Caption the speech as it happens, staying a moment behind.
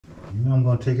You know I'm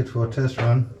gonna take it for a test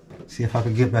run. See if I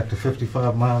can get back to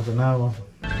 55 miles an hour.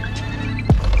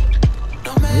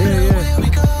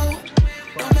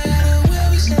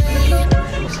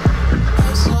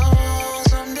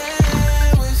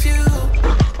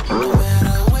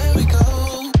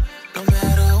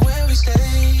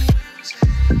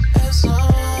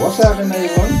 What's happening,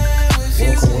 everyone?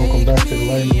 Welcome back to the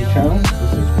D.I.D channel.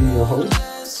 This is me, your host.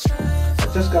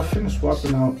 I just got finished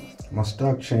swapping out my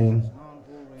stock chain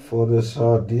for this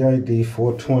D.I.D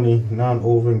 420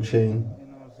 non-O-ring chain.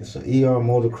 It's an ER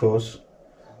motocross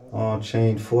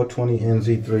chain, 420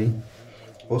 NZ3.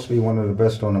 Supposed to be one of the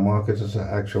best on the market. It's an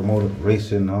actual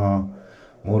racing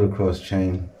motocross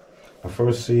chain. I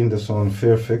first seen this on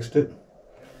Fear Fixed It.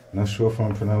 Not sure if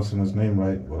I'm pronouncing his name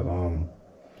right, but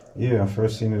yeah, I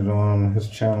first seen it on his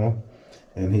channel,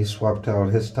 and he swapped out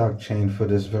his stock chain for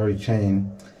this very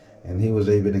chain, and he was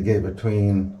able to get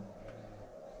between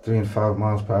 3 and 5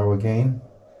 miles per hour gain.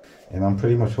 And I'm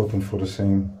pretty much hoping for the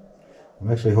same.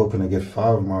 I'm actually hoping to get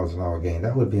 5 miles an hour gain.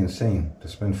 That would be insane, to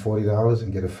spend $40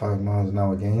 and get a 5 miles an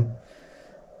hour gain.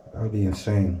 That would be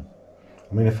insane.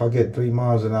 I mean, if I get 3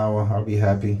 miles an hour, I'll be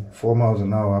happy. 4 miles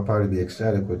an hour, I'll probably be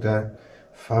ecstatic with that.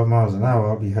 5 miles an hour,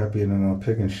 I'll be happier than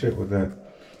picking shit with that.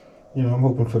 You know, I'm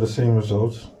hoping for the same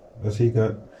results as he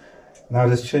got. Now,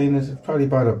 this chain is probably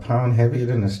about a pound heavier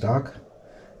than the stock.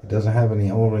 It doesn't have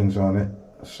any O-rings on it,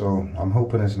 so I'm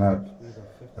hoping it's not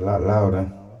a lot louder.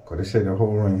 Because they say the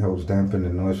whole ring helps dampen the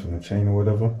noise from the chain or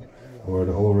whatever, or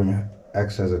the O-ring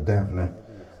acts as a dampener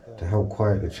to help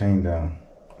quiet the chain down.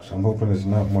 So I'm hoping it's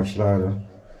not much louder.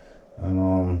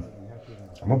 And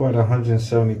I'm about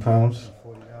 170 pounds.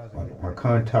 My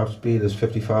current top speed is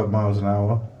 55 miles an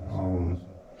hour.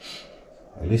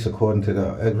 At least according to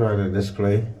the Egg Rider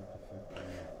display.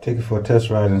 Take it for a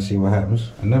test ride and see what happens.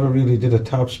 I never really did a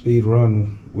top speed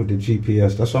run with the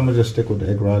GPS. That's why I'm gonna just stick with the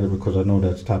Egg Rider, because I know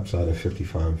that's top side at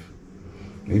 55.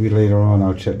 Maybe later on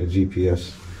I'll check the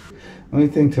GPS. Only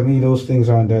thing, to me, those things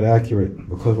aren't that accurate,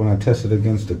 because when I test it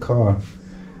against the car,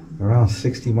 around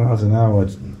 60 miles an hour,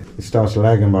 it starts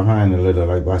lagging behind a little.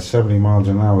 Like by 70 miles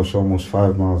an hour, it's almost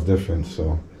 5 miles difference.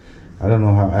 So I don't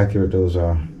know how accurate those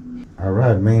are. I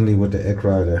ride mainly with the Egg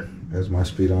Rider as my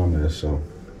speedometer, so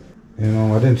you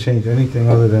know, I didn't change anything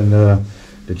other than the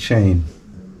chain.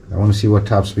 I want to see what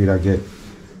top speed I get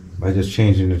by just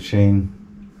changing the chain.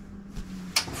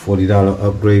 $40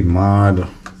 upgrade, mod,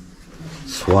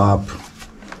 swap,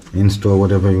 install,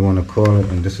 whatever you want to call it.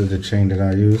 And this is the chain that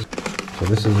I use. So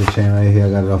this is the chain right here. I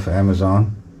got it off of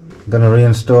Amazon. I'm gonna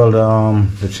reinstall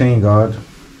the chain guard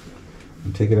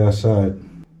and take it outside.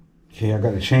 Okay, I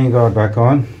got the chain guard back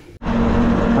on.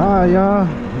 Hi y'all,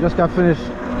 just got finished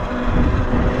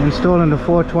installing the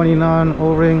 429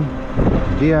 O-ring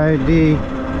D.I.D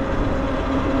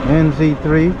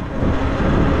NZ3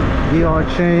 ER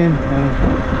chain, and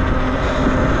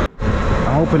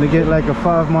I'm hoping to get like a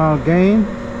 5 mile gain.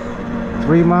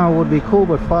 3 mile would be cool,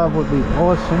 but 5 would be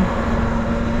awesome.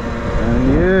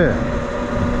 And yeah,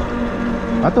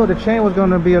 I thought the chain was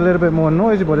going to be a little bit more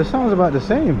noisy, but it sounds about the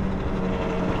same.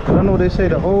 I don't know, they say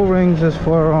the O-rings is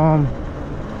for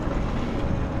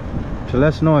to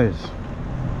less noise,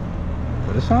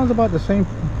 but it sounds about the same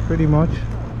pretty much.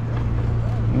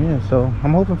 Yeah, so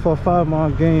I'm hoping for a 5 mile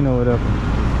gain or whatever.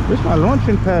 This is my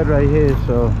launching pad right here,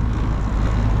 so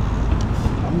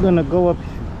I'm gonna go up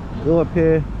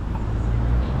here.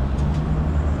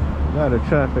 A lot of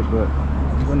traffic, but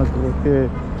I'm gonna go up here.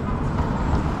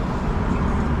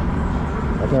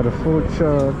 I got a full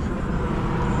charge.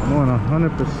 I'm on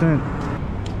 100%.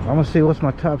 I'm gonna see what's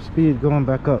my top speed going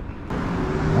back up.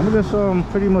 I'm gonna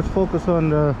just pretty much focus on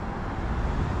the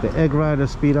Egg Rider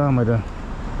speedometer,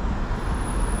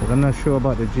 but I'm not sure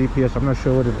about the GPS. I'm not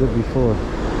sure what it did before.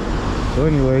 So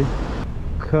anyway,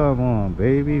 come on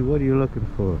baby, what are you looking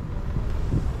for?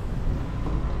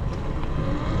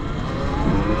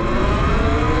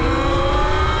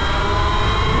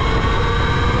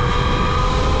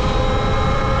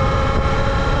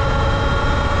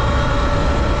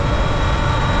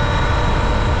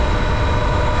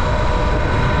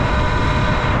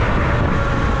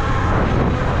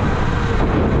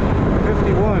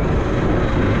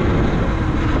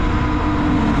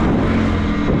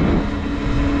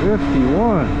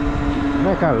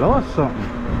 Like I lost something.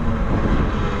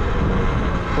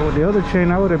 So the other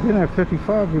chain I would have been at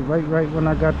 55 right when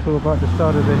I got to about the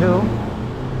start of the hill.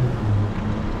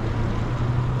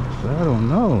 So I don't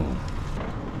know.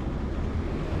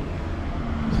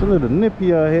 It's a little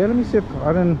nippy out here. Let me see if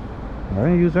I didn't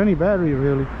use any battery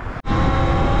really.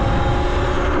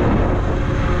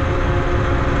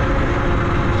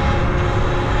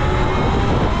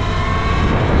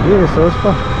 Yeah, so it's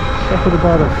fine. I put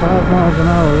about a 5 miles an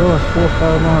hour loss, 4 or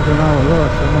 5 miles an hour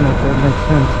loss. I don't know if that makes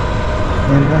sense.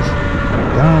 And that's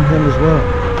downhill as well.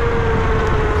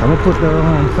 I'm gonna put the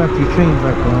factory chain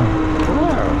back on.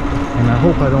 Wow. And I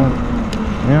hope I don't,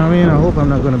 you know what I mean? I hope I'm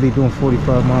not gonna be doing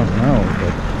 45 miles an hour,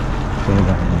 but chain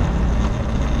back on.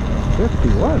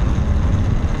 51.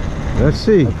 Let's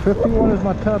see. 51 is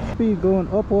my top speed going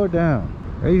up or down.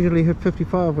 I usually hit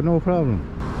 55 with no problem.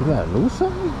 You gotta lose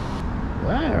something?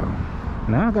 Wow.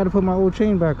 Now I gotta put my old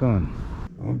chain back on.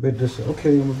 I'm a bit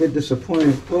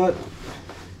disappointed, but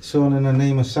it's all in the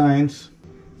name of science.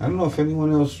 I don't know if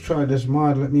anyone else tried this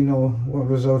mod. Let me know what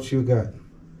results you got.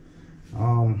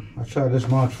 I tried this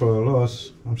mod for a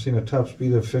loss. I'm seeing a top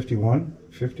speed of 51,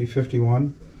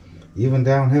 even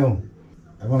downhill.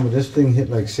 I remember this thing hit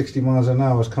like 60 miles an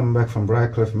hour. I was coming back from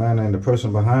Radcliffe Manor, and the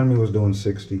person behind me was doing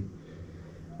 60.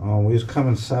 We was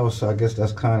coming south, so I guess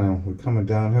that's we're coming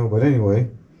downhill. But anyway,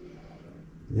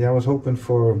 yeah, I was hoping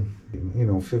for, you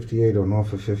know, 58 or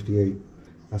north of 58.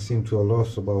 I seem to have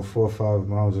lost about 4 or 5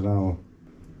 miles an hour.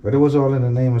 But it was all in the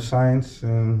name of science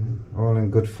and all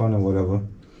in good fun and whatever.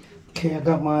 Okay, I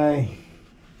got my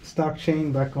stock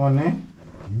chain back on there.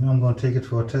 Now I'm going to take it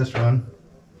for a test run.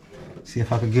 See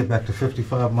if I can get back to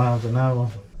 55 miles an hour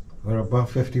or about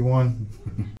 51.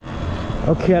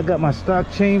 Okay, I got my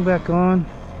stock chain back on.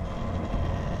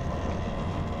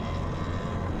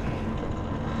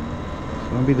 It's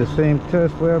going to be the same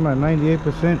test where I'm at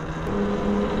 98%.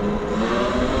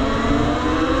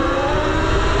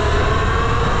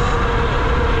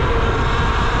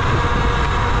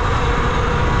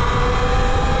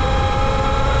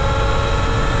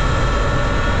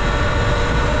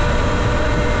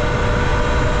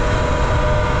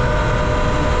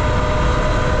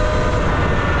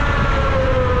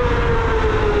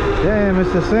 Damn,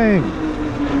 it's the same.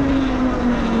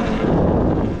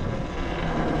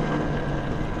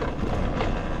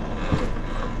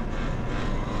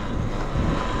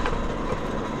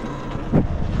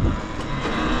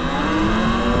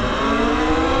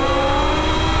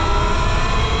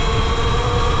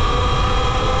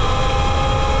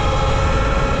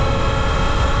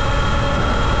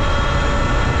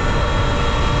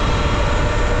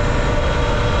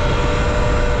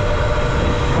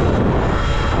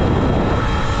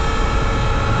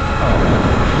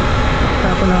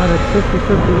 Out at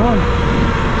 50-51,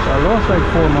 so I lost like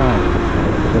 4 miles.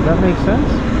 Does that make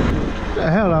sense? What the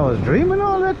hell, I was dreaming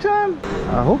all that time?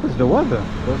 I hope it's the weather.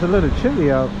 It was a little chilly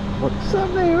out, but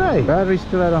something ain't right. Battery's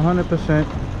still at 100%.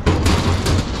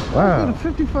 Wow. I'm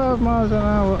getting 55 miles an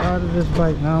hour out of this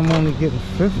bike. Now I'm only getting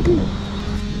 50.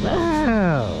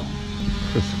 Wow.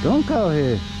 It's a skunk out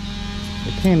here.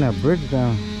 They came that bridge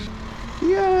down.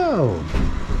 Yo.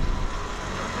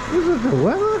 Is it the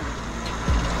weather?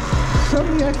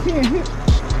 Something I can't hit.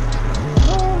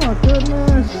 Oh my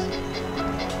goodness.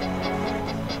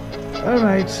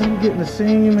 Alright, so I'm getting the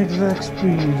same exact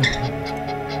speed.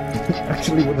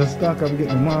 Actually, with the stock, I'm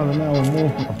getting a mile an hour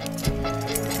more.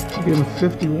 I'm getting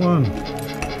 51.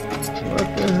 What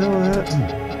the hell happened?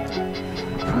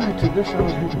 Prior to this, I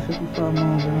was hitting 55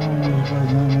 miles an hour. Right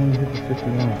now, I'm only hitting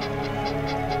 51.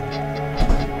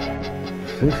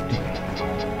 50.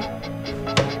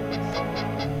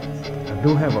 I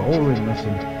do have an O-ring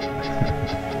missing.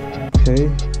 Okay.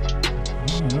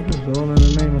 Oh, that is all in the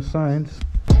name of science.